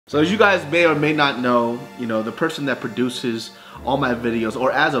So as you guys may or may not know, you know, the person that produces all my videos, or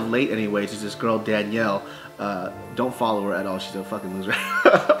as of late anyways, is this girl Danielle. Don't follow her at all, she's a fucking loser.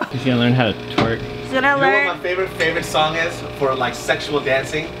 She's gonna learn how to twerk. She's gonna learn. You know what my favorite song is for like sexual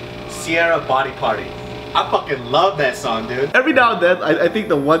dancing? Sierra Body Party. I fucking love that song, dude. Every now and then, I think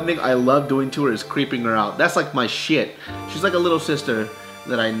the one thing I love doing to her is creeping her out. That's like my shit. She's like a little sister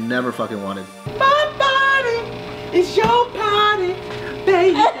that I never fucking wanted. My body is your party,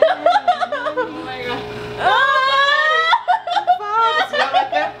 baby. Oh my god. See that right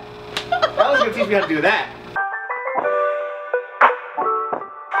there? That was gonna teach me how to do that.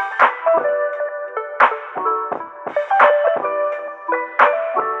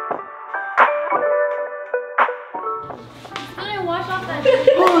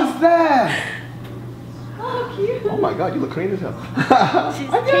 Who's that? Oh, cute. Oh my god, you look clean as hell. She's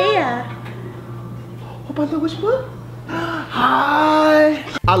Taya. Oh my god, which one? Hi.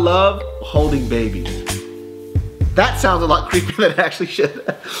 I love holding babies. That sounds a lot creepier than it actually should.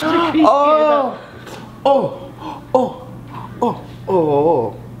 Oh. Oh. Oh. Oh.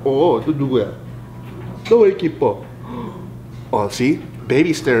 Oh. Oh. Ito 누구야? 너 왜 이렇게 이뻐? Oh, see?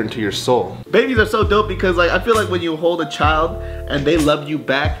 Babies stare into your soul. Babies are so dope because like I feel like when you hold a child and they love you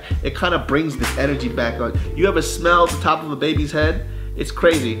back, it kind of brings this energy back on. You ever smell the top of a baby's head? It's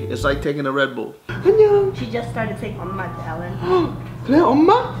crazy. It's like taking a Red Bull. 안녕. She just started saying 엄마 to Ellen. 그래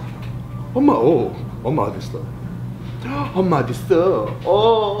엄마? 엄마 엄마 어딨어? 엄마 어딨어?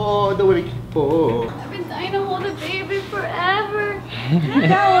 너 왜 이렇게 이뻐? I've been dying to hold a baby forever.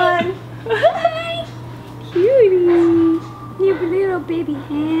 That one. Hi. Cutie. You have little baby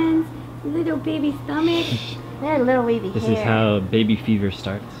hands, little baby stomach. They're little baby hair. This is how baby fever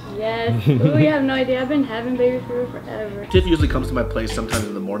starts. Yes. Ooh, you have no idea. I've been having baby fever forever. Tiff usually comes to my place sometimes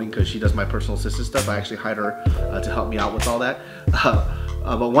in the morning because she does my personal assistant stuff. I actually hired her to help me out with all that.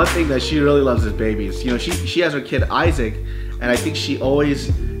 But one thing that she really loves is babies. You know, she has her kid Isaac, and I think she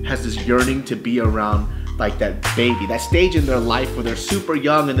always has this yearning to be around like that baby, that stage in their life where they're super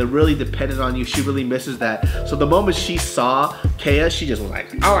young and they're really dependent on you. She really misses that. So the moment she saw Kea, she just was like,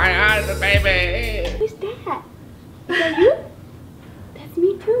 oh my god, the baby. Who's that? Is that you? That's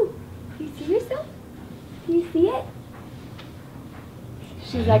me too. Do you see yourself? Do you see it?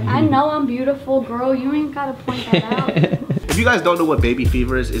 She's like, I know I'm beautiful, girl. You ain't gotta point that out. If you guys don't know what baby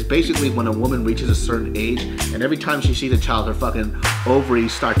fever is basically when a woman reaches a certain age and every time she sees a child, her fucking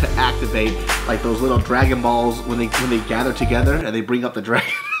ovaries start to activate like those little Dragon Balls when they gather together and they bring up the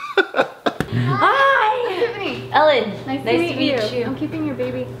dragon. Hi! Tiffany. Ellen, nice to meet you. I'm keeping your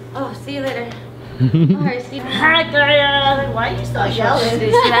baby. Oh, see you later. Alright, see you. Hi, girl. Why are you so jealous?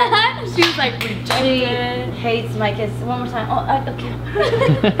 She was like rejected. She hates my kiss. One more time. Oh, okay.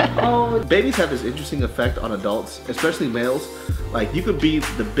 Oh. Babies have this interesting effect on adults, especially males. Like you could be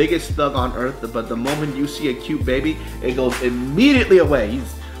the biggest thug on earth, but the moment you see a cute baby, it goes immediately away.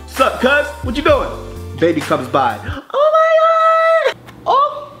 He's, sup, cuz? What you doing? Baby comes by. Oh my god!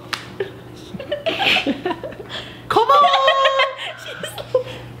 Oh! Come on!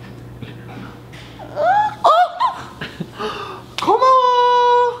 Come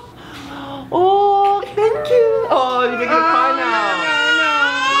on! Oh, thank you! Oh, you're making me cry now.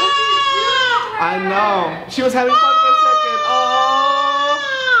 I know. She was having fun for a second.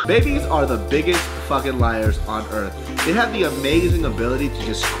 Oh! Babies are the biggest fucking liars on earth. They have the amazing ability to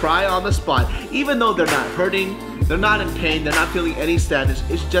just cry on the spot, even though they're not hurting, they're not in pain, they're not feeling any sadness.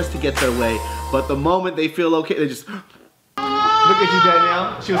 It's just to get their way. But the moment they feel okay, they just... Look at you,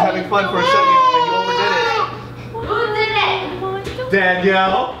 Danielle. She was having fun for a second and you overdid it. Who did it?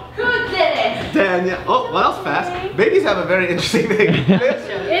 Danielle. Who did it? Danielle. Oh, well, that was fast. Babies have a very interesting thing.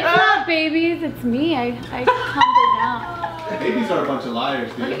 It's not babies, it's me. I calmed her down. Babies are a bunch of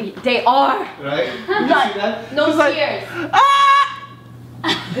liars, dude. They are. Right? Did you see that? No She's tears. Like, ah!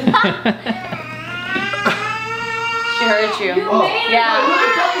 She hurt you. Oh. Yeah.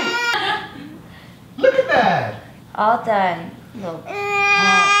 Look at that. All done. Look.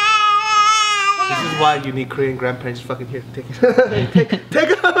 This is why you need Korean grandparents fucking here. Take it. take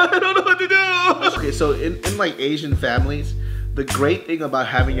it. I don't know what to do. Okay, so in like Asian families, the great thing about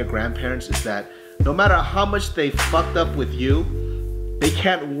having your grandparents is that no matter how much they fucked up with you, they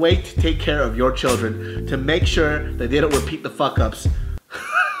can't wait to take care of your children to make sure that they don't repeat the fuck ups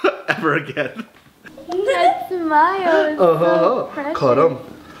ever again. That smile is so precious. Cut 'em.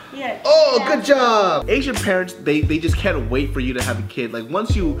 Yeah. Oh, good job! Asian parents, they just can't wait for you to have a kid. Like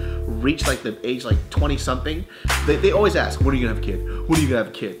once you reach like the age like 20 something, they always ask, when are you gonna have a kid? When are you gonna have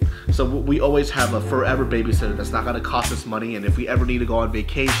a kid? So we always have a forever babysitter that's not gonna cost us money, and if we ever need to go on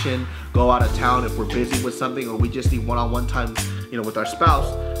vacation, go out of town, if we're busy with something, or we just need one-on-one time, you know, with our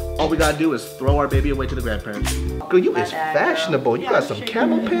spouse, all we gotta do is throw our baby away to the grandparents. Girl, you is fashionable. You got some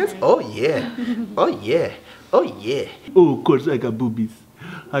camel pants? Oh yeah. Oh yeah. Oh yeah. Oh, of course I got boobies.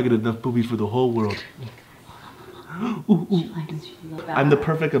 I got enough boobies for the whole world. Ooh, ooh. I'm the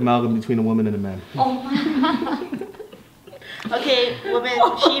perfect amalgam between a woman and a man. Oh my God. Okay, woman,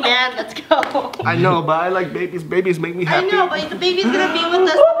 she, man, let's go. I know, but I like babies. Babies make me happy. I know, but the baby's gonna be with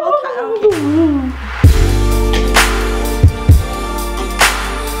us the whole time.